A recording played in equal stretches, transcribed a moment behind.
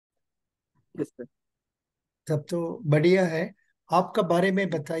Yes sir. तब तो बढ़िया है। आपका बारे में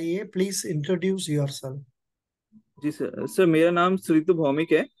बताइए, please introduce yourself. Ji sir. Sir मेरा नाम सुरित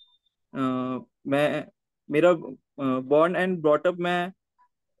भौमिक है। मैं मेरा बॉर्न एंड ब्रॉटअप मैं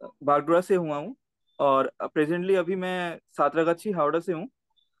बागडोरा से हुआ हूँ। और प्रेजेंटली अभी मैं सातरागाछी हावड़ा से हूँ।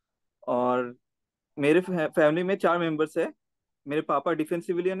 और मेरे फैमिली में 4 मेंबर्स है। मेरे पापा डिफेंस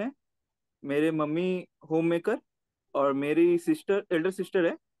सिविलियन है। मेरे मम्मी होम मेकर। और मेरी सिस्टर एल्डर सिस्टर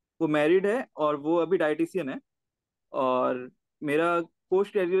है, वो मैरिड है और वो अभी डाइटिशियन है। और मेरा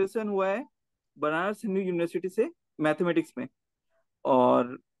पोस्ट ग्रेजुएशन हुआ है बनारस हिंदू यूनिवर्सिटी से मैथमेटिक्स में।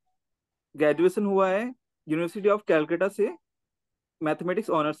 और ग्रेजुएशन हुआ है यूनिवर्सिटी ऑफ कैलकाटा से मैथमेटिक्स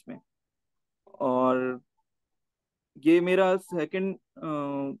ऑनर्स में। और ये मेरा सेकंड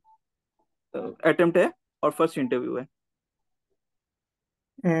अटेम्प्ट है और फर्स्ट इंटरव्यू है।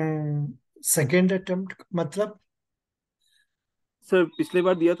 सेकेंड अटेम्प्ट मतलब? सर पिछले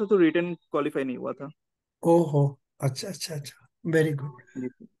बार दिया था तो रिटर्न क्वालिफाई नहीं हुआ था। ओहो, अच्छा अच्छा अच्छा, very good. Ji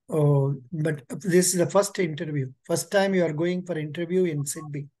sir. Oh, but this is the first interview. First time you are going for interview in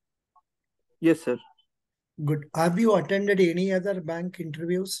Sidbi. Yes sir. Good. Have you attended any other bank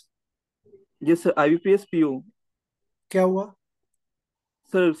interviews? Yes sir, IBPS PO. क्या हुआ?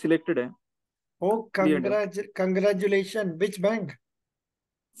 Sir selected है। Oh, cleared है। congratulations. Which bank?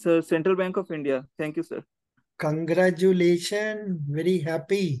 Sir central bank of India. Thank you sir. Congratulations. Very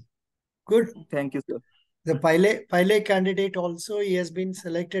happy. Good. Thank you sir. The Pile candidate also, he has been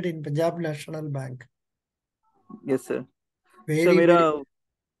selected in Punjab National Bank. Yes sir. Sir Very, मेरा very, yeah.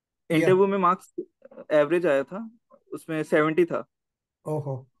 Interview में marks average आया था, उसमें 70 था।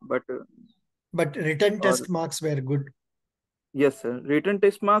 Oh, but but written और test marks were good. Yes sir, written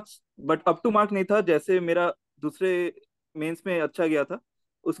test marks but up to mark नहीं था। जैसे मेरा दूसरे मेंस में अच्छा गया था,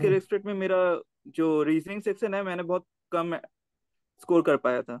 उसके Hmm. रेस्पेक्ट में मेरा जो रीजनिंग सेक्शन है मैंने बहुत कम स्कोर कर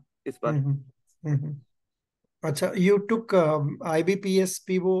पाया था इस बार। Mm-hmm. Mm-hmm. Acha, you took IBPS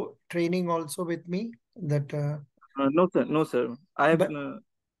PO training also with me. That, no sir, no sir. I have but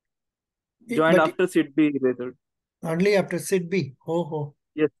joined but after seat B result. only after Sidbi. Oh, oh,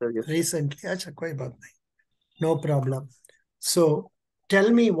 yes sir, yes sir. recently. Acha, कोई बात नहीं. No problem. So, tell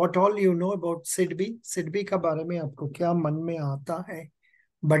me what all you know about Sidbi. Sidbi का बारे में आपको क्या मन में आता है?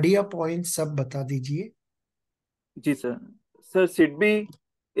 बढ़िया पॉइंट सब बता दीजिए। जी sir. Sir SIDBI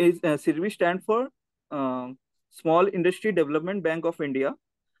is SIDBI stand for small industry development bank of India,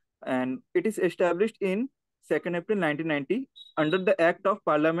 and it is established in 2nd April 1990 under the Act of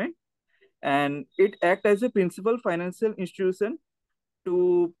Parliament, and it act as a principal financial institution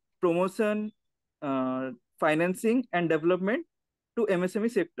to promotion, uh, financing and development to MSME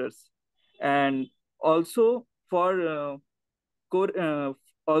sectors, and also for core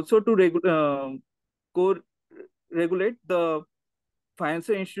also to core regulate the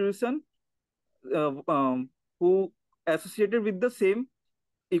financial institution who associated with the same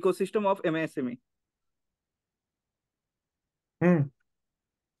ecosystem of MSME. Hmm.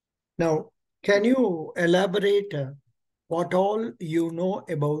 Now, can you elaborate what all you know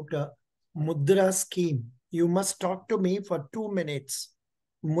about Mudra scheme? You must talk to me for 2 minutes.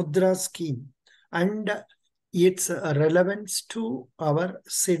 Mudra scheme and its relevance to our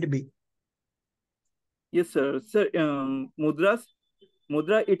SIDB. Yes, sir. Sir, Mudra,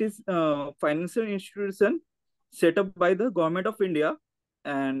 it is a financial institution set up by the government of India,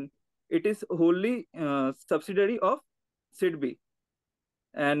 and it is wholly subsidiary of Sidbi,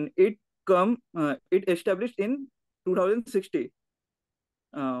 and it established in 2060,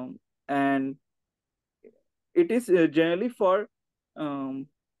 and it is generally for um,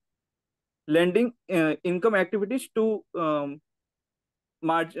 lending income activities to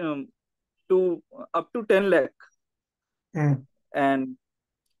marg to up to 10 lakh, Hmm, and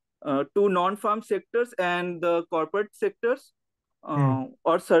to non-farm sectors and the corporate sectors hmm,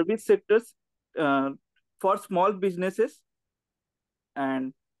 or service sectors uh, for small businesses.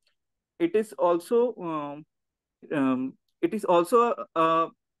 And it is also a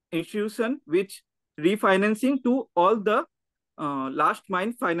institution which refinancing to all the last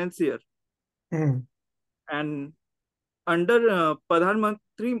mile financier. hmm, And under Pradhan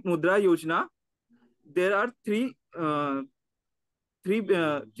Mantri Mudra Yojana, there are three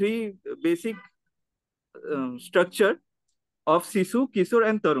basic structure of Sisu, Kishore,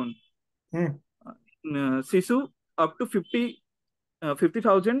 and Tarun. hmm, Sisu up to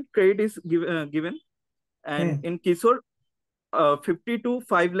 50,000 credit is given, and hmm, in Kishore 50 to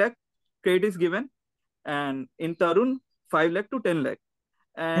 5 lakh credit is given, and in Tarun 5 lakh to 10 lakh,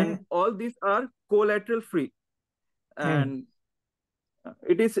 and hmm, all these are collateral free. hmm, And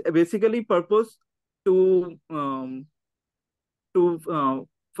it is basically purpose to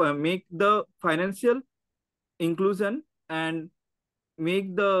make the financial inclusion and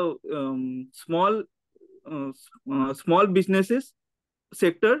make the small businesses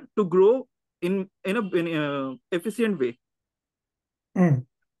sector to grow in a efficient way. Mm,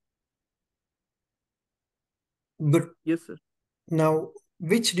 good. Yes, sir. Now,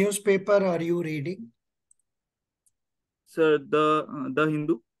 which newspaper are you reading? Sir, the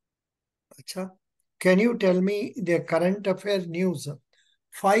Hindu. Acha. Can you tell me the current affair news?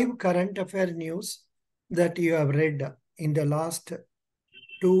 5 current affair news that you have read in the last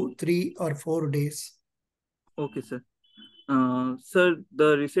 2, 3, or 4 days. Okay, sir. Sir,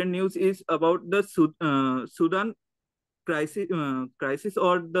 the recent news is about the Sudan crisis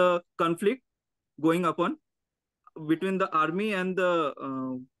or the conflict going upon between the army and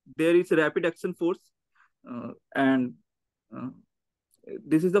there is rapid action force, and uh,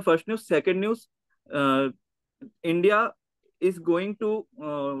 this is the first news. Second news, uh, India is going to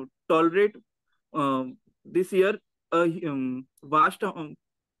tolerate this year a vast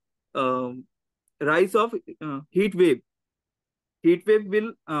uh, rise of heat wave. Heat wave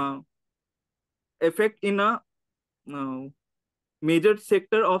will affect in a uh, major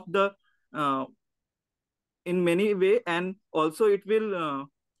sector of the uh, in many way, and also it will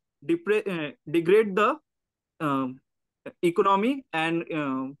degrade the um, economy and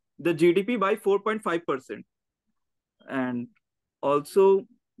the GDP by 4.5%. And also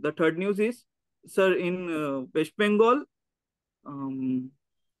the third news is, sir, in West Bengal, um,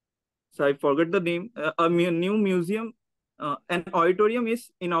 so I forgot the name, new museum, an auditorium is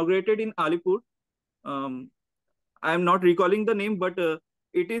inaugurated in Alipur. Um, I am not recalling the name, but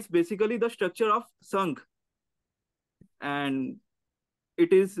it is basically the structure of Sangh, and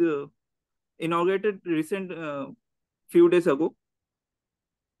it is inaugurated recent few days ago.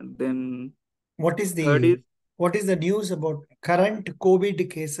 Then What is third is, the what is the news about current COVID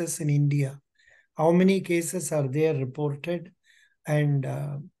cases in India? How many cases are there reported, and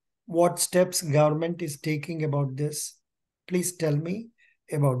what steps government is taking about this? Please tell me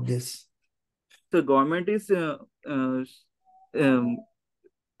about this. the government is um,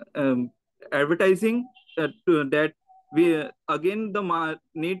 um, advertising that we again the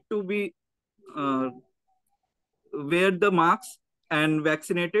need to be uh, wear the masks and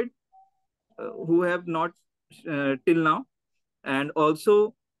vaccinated who have not till now, and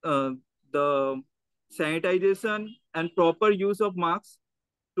also the sanitization and proper use of masks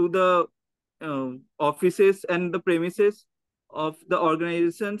to the offices and the premises of the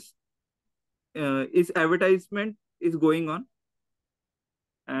organizations is advertisement is going on.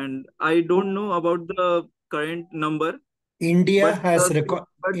 And I don't know about the current number, India but has the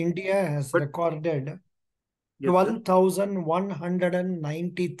India has but recorded yes, sir.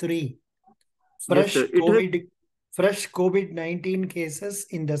 12,193 Yes, sir. fresh It has, COVID-19 cases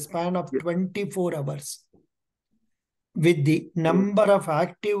in the span of yes. 24 hours, with the Oh, number of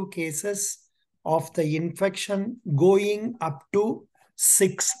active cases of the infection going up to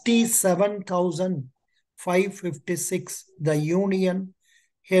 67,556, the Union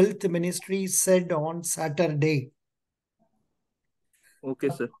Health Ministry said on Saturday. okay,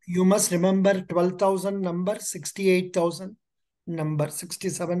 sir. You must remember 12,000 number, 68,000 number,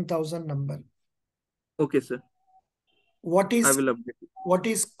 67,000 number. Okay, sir. What I is will update it. what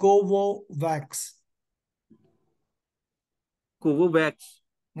is Covovax? Covovax,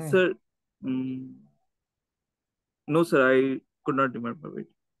 Hmm. sir. mm, no, sir. I could not remember it.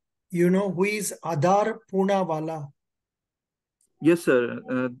 You know who is Adar Poonawala? Yes, sir.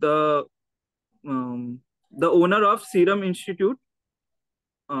 The owner of Serum Institute,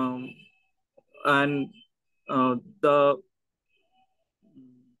 um, and the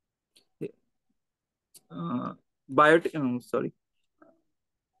uh, sorry,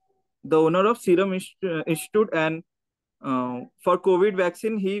 the owner of Serum Institute, and for COVID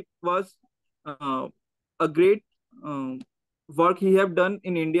vaccine, he was uh, a great work he have done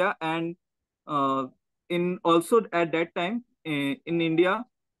in India, and uh, in also at that time in India,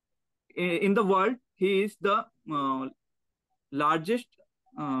 in the world, he is the largest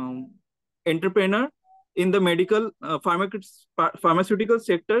um, entrepreneur in the medical pharmaceutical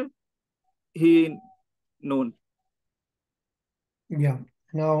sector. He known. Yeah.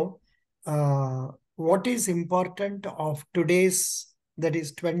 Now, what is important of today's, that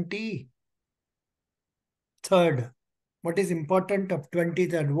is 23rd? What is important of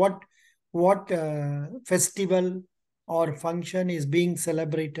 23rd? What festival or function is being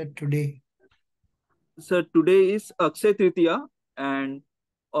celebrated today? So today is Akshay Tritiya, and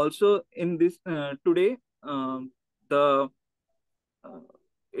also in this today, the uh,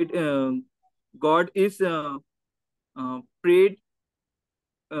 it God is prayed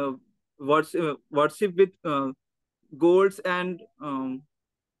worship with golds and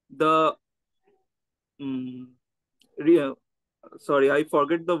the um, re- sorry, I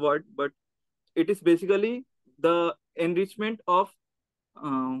forget the word, but it is basically the enrichment of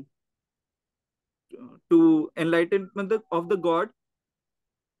um, to enlightenment of the god.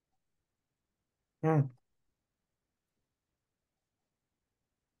 Hmm.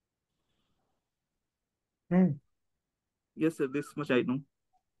 Hmm. Yes, sir. This much I know.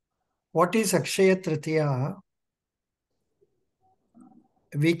 What is Akshaya Tritiya?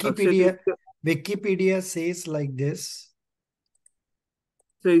 Akshay Wikipedia Tritiya Wikipedia says like this.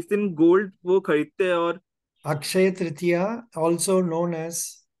 से इस दिन gold वो खरीदते हैं और Akshaya Tritiya, also known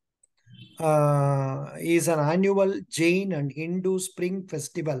as, is an annual Jain and Hindu spring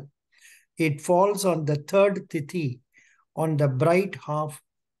festival. It falls on the third Tithi on the bright half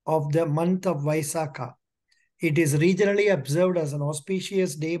of the month of Vaisakha. It is regionally observed as an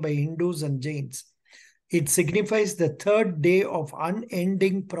auspicious day by Hindus and Jains. It signifies the third day of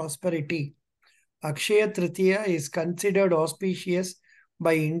unending prosperity. Akshaya Tritiya is considered auspicious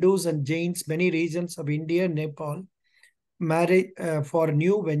by Hindus and Jains, many regions of India and Nepal, marriage for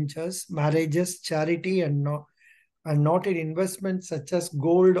new ventures, marriages, charity, and not in investments such as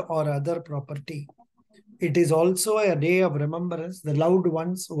gold or other property. It is also a day of remembrance the loved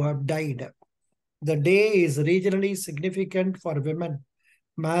ones who have died. The day is regionally significant for women,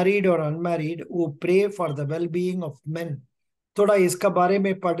 married or unmarried, who pray for the well-being of men. थोड़ा इसका बारे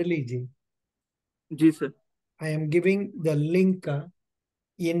में पढ़ लीजिए. जी sir. I am giving the link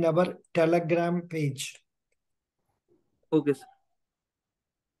in our Telegram page. Okay sir.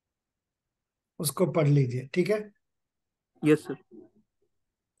 उसको पढ़ लीजिए, ठीक है? Yes sir.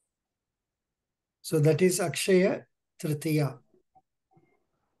 So that is Akshaya Tritiya.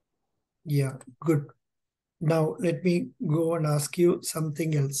 Yeah, good. Now let me go and ask you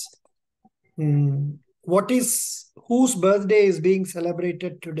something else. Whose birthday is being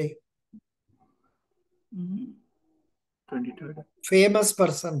celebrated today? 23rd. Famous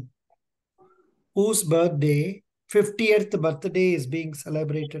person whose birthday, 50th birthday is being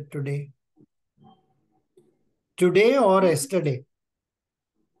celebrated today. Today or yesterday?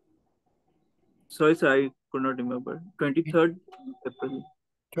 Sorry sir, I could not remember. 23rd April.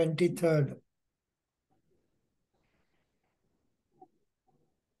 23rd.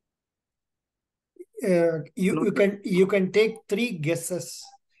 No You sir. can take three guesses.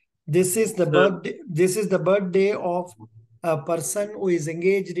 This is the Sir, birthday. This is the birthday of a person who is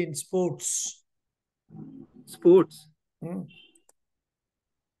engaged in sports. sports. Hmm.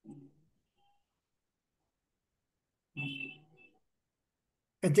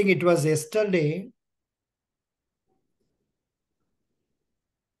 I think it was yesterday.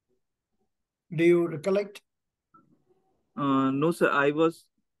 Do you recollect? No sir, I was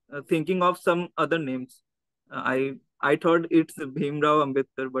thinking of some other names. I thought it's Bhimrao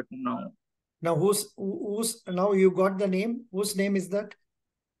Ambedkar, but no. Now who's now you got the name? Whose name is that?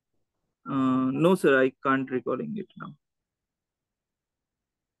 No sir, I can't recalling it now.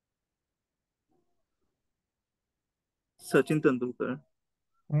 Sachin Tendulkar.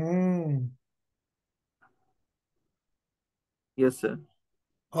 Hmm. Yes sir.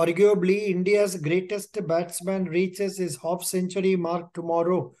 Arguably, India's greatest batsman reaches his half century mark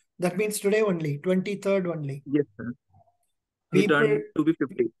tomorrow. That means today only, 23rd only. Yes sir. He People, turned to be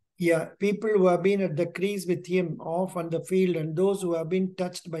 50. yeah, people who have been at the crease with him off on the field and those who have been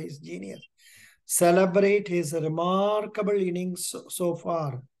touched by his genius celebrate his remarkable innings so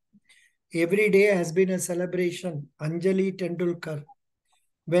far. Every day has been a celebration. Anjali Tendulkar.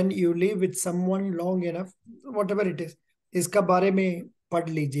 When you live with someone long enough, whatever it is, इसका बारे में पढ़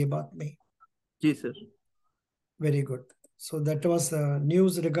लीजिए बाद में. जी sir. Very good. So that was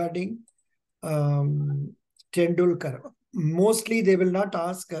news regarding Tendulkar. Mostly they will not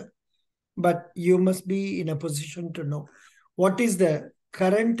ask, but you must be in a position to know. What is the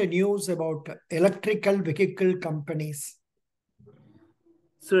current news about electrical vehicle companies?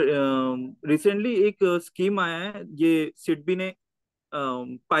 Sir recently एक scheme आया है, ये सिडबी ने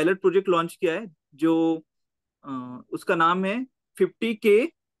pilot project launch किया है, जो उसका नाम है 50K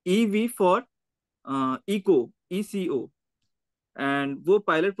EV for eco ECO. And वो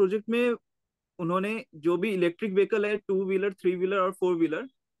पायलट प्रोजेक्ट में उन्होंने जो भी इलेक्ट्रिक व्हीकल है, टू व्हीलर, थ्री व्हीलर और फोर व्हीलर,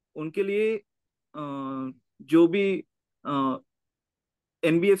 उनके लिए जो भी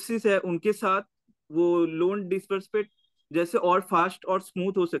एनबीएफसी है उनके साथ वो लोन डिसबर्समेंट जैसे और फास्ट और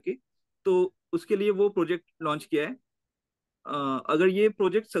स्मूथ हो सके, तो उसके लिए वो प्रोजेक्ट लॉन्च किया है. अगर ये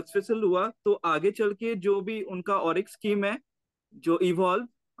प्रोजेक्ट सक्सेसफुल हुआ तो आगे चल के जो भी उनका और एक स्कीम है जो evolve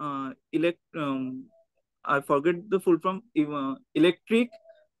elect I forget the full from electric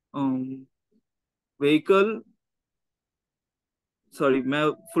vehicle, sorry मैं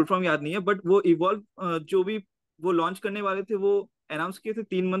फुल फॉर्म याद नहीं है, बट वो इवॉल्व जो भी वो लॉन्च करने वाले थे वो अनाउंस किए थे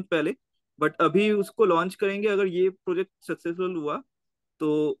 3 मंथ पहले। बट अभी उसको लॉन्च करेंगे, अगर ये प्रोजेक्ट सक्सेसफुल हुआ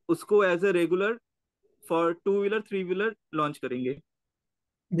तो उसको as a regular for two wheeler three wheeler launch करेंगे।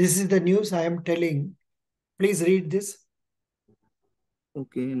 This is the news I am telling. Please read this.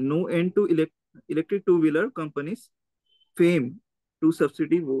 Okay, no and to electric two wheeler companies FAME two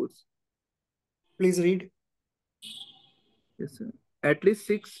subsidy wars. Please read. Yes, sir. At least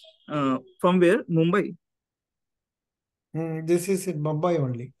six, from where? Mumbai. This is in Mumbai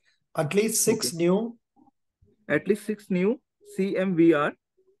only. At least Okay. six new. At least six new CMVR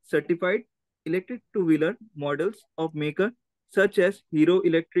certified electric two-wheeler models of maker such as Hero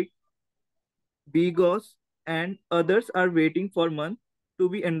Electric, Bigos, and others are waiting for months to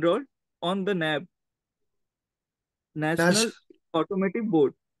be enrolled on the NAB, National Nash. Automotive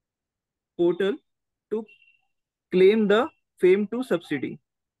Board portal to claim the FAME 2 subsidy.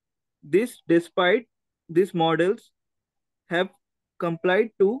 This despite these models have complied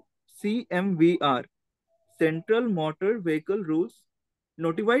to CMVR, Central Motor Vehicle Rules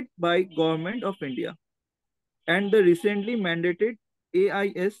notified by Government of India, and the recently mandated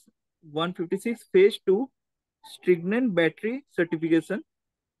AIS 156 Phase 2 stringent battery certification,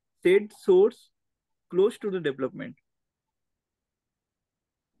 said source close to the development.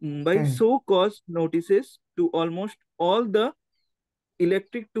 Mumbai Hmm. so caused notices to almost all the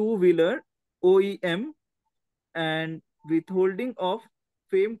electric two-wheeler OEM, and withholding of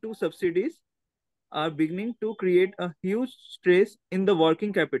FAME 2 subsidies are beginning to create a huge stress in the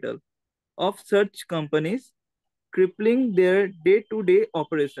working capital of such companies, crippling their day-to-day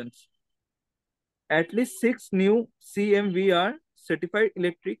operations. At least six new CMVR certified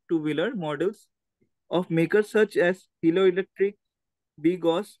electric two-wheeler models of makers such as Hilo Electric,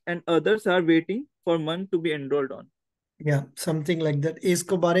 Bigos, and others are waiting for months to be enrolled on. Yeah, something like that.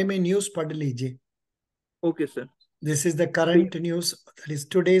 इसको बारे में news पढ़ लीजिए. Okay, sir. This is the current news, that is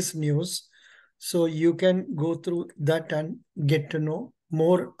today's news. So you can go through that and get to know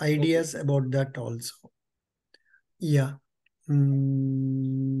more Okay. ideas about that also. Yeah.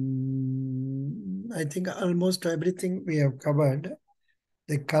 I think almost everything we have covered.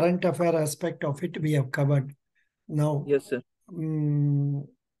 The current affair aspect of it we have covered. Now, Yes, sir. mm,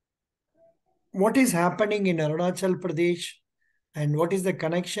 what is happening in Arunachal Pradesh and what is the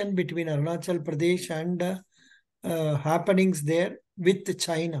connection between Arunachal Pradesh and happenings there with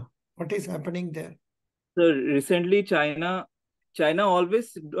China? What is happening there? So recently, China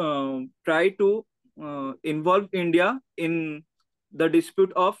always try to involve India in the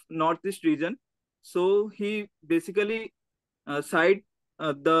dispute of Northeast region. So he basically cite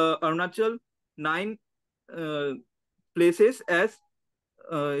the Arunachal nine uh, places as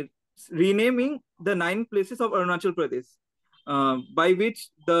uh, renaming the nine places of Arunachal Pradesh, by which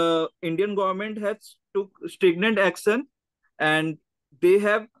the Indian government has took stringent action, and they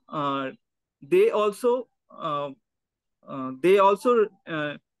have they also uh, they also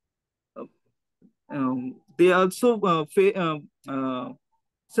they also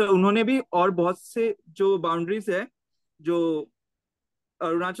sir उन्होंने भी और बहुत से जो boundaries है जो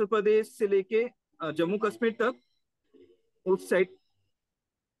अरुणाचल प्रदेश से लेके जम्मू कश्मीर तक, उस साइड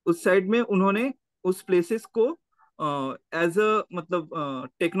उस साइड में उन्होंने उस प्लेसेस को एज अ मतलब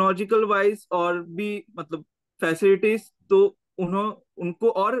टेक्नोलॉजिकल वाइज और भी मतलब फैसिलिटीज, तो उन्हों उनको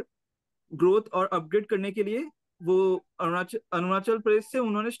और ग्रोथ और अपग्रेड करने के लिए वो अरुणाचल अरुणाचल प्रदेश से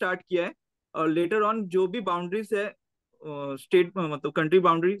उन्होंने स्टार्ट किया है। और लेटर ऑन जो भी बाउंड्रीज है स्टेट मतलब कंट्री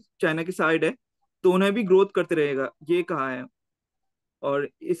बाउंड्री चाइना की साइड है, तो उन्हें भी ग्रोथ करते रहेगा, ये कहा है। और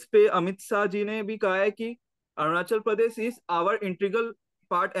इस पे अमित शाह जी ने भी कहा है कि Arunachal Pradesh is our integral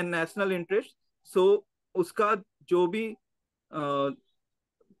part and national interest. सो उसका जो भी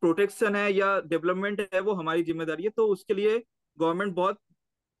प्रोटेक्शन है या डेवलपमेंट है वो हमारी जिम्मेदारी है, तो उसके लिए गवर्नमेंट बहुत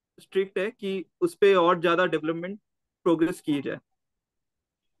स्ट्रिक्ट है कि उस पर और ज्यादा डेवलपमेंट प्रोग्रेस की जाए।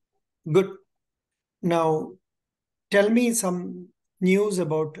 Good. Now, tell me some news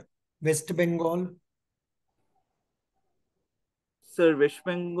about West Bengal. Sir waste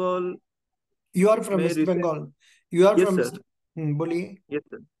Bengal You are from में West recent, Bengal. You are yes from. Sir, बोलिए. यस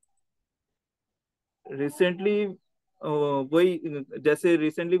सर, रिसेंटली वही जैसे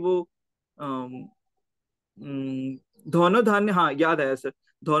रिसेंटली वो धौनो धान्य, हाँ याद आया सर,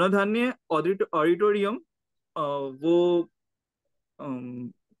 धौनो धान्य ऑडिटोरियम वो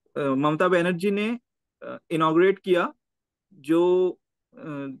ममता बनर्जी ने इनॉग्रेट किया, जो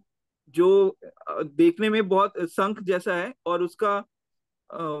जो देखने में बहुत शंख जैसा है, और उसका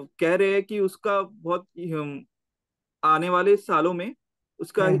कह रहे हैं कि उसका बहुत आने वाले सालों में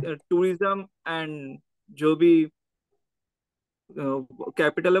उसका हम्म टूरिज्म एंड जो भी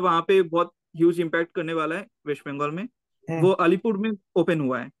कैपिटल है वहाँ पे बहुत ह्यूज इम्पैक्ट करने वाला है वेस्ट बंगाल में। वो हम्म अलीपुर में ओपन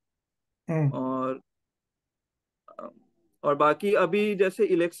हुआ है। हम्म और और बाकी अभी जैसे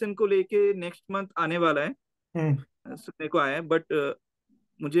इलेक्शन को लेके नेक्स्ट मंथ आने वाला है, हम्म सुनने को आया है, बट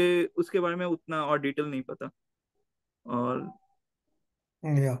मुझे उसके बारे में उतना और डिटेल नहीं पता। और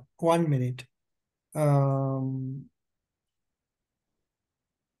या 1 minute. um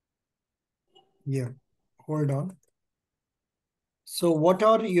yeah, hold on. So what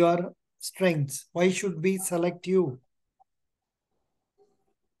are your strengths? Why should we select you?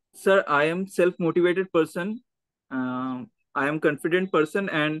 Sir, I am self motivated person, I am confident person,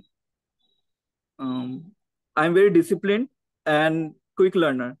 and I am very disciplined and quick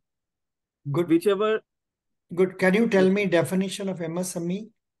learner, Good. Which ever. Good. Can you tell yes me definition of MSME?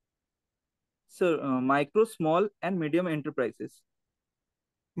 Sir, micro small and medium enterprises,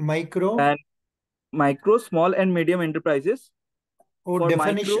 Micro and micro small and medium enterprises. or for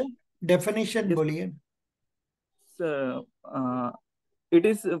micro, definition yes बोलिए. sir, it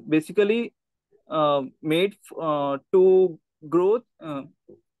is basically made to growth,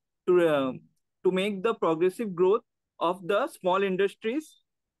 to uh, to make the progressive growth of the small industries,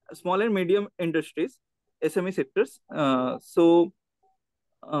 small and medium industries, SME sectors.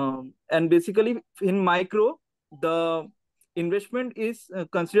 And basically in micro, the investment is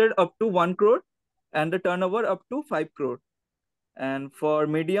considered up to 1 crore and the turnover up to 5 crore. And for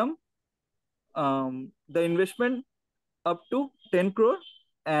medium, the investment up to 10 crore,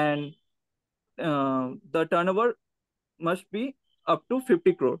 and the turnover must be up to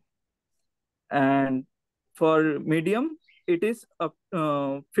 50 crore. And for medium, it is up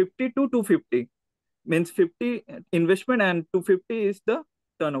 50 to 250, means 50 investment and 250 is the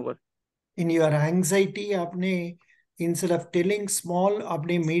turnover. In your anxiety आपने instead of telling small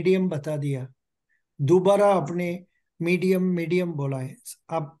आपने medium बता दिया. दोबारा आपने medium बोला है.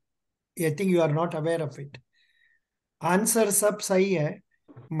 अब I think you are not aware of it. Answer सब सही है.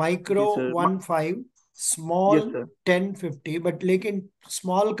 Micro ji sir. 1.5, yes small sir. 10.50, but लेकिन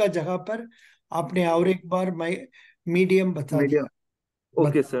स्मॉल का जगह पर आपने और एक बार मीडियम बता मीडियम। दिया.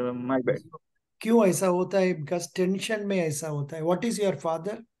 ओके बता. Sir, my bad. क्यों ऐसा होता है? बिकॉज टेंशन में ऐसा होता है. What is your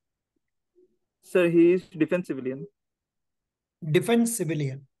father? Sir, he is defence civilian. Defence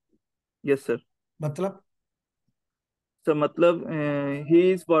civilian. Yes sir. मतलब सर मतलब he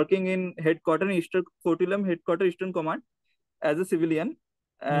is working in headquarter eastern फोर्टिलम headquarter eastern command as a civilian,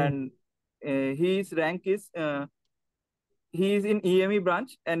 and his rank is he is in EME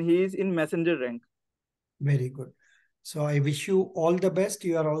branch and he is in messenger rank. Very good. So I wish you all the best.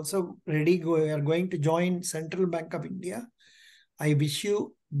 You are also ready. You are going to join Central Bank of India. I wish you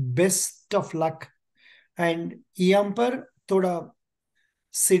best of luck. And यहाँ पर थोड़ा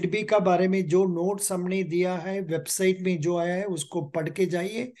सिडबी का बारे में जो notes हमने दिया है वेबसाइट में जो आया है उसको पढ़ के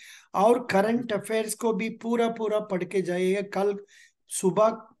जाइए. और करंट अफेयर्स को भी पूरा पूरा पढ़ के जाइएगा. कल सुबह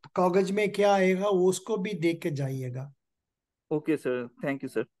कागज में क्या आएगा उसको भी देख के जाइएगा. Okay, sir. Thank you,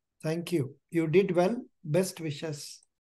 sir. Thank you. You did well. Best wishes.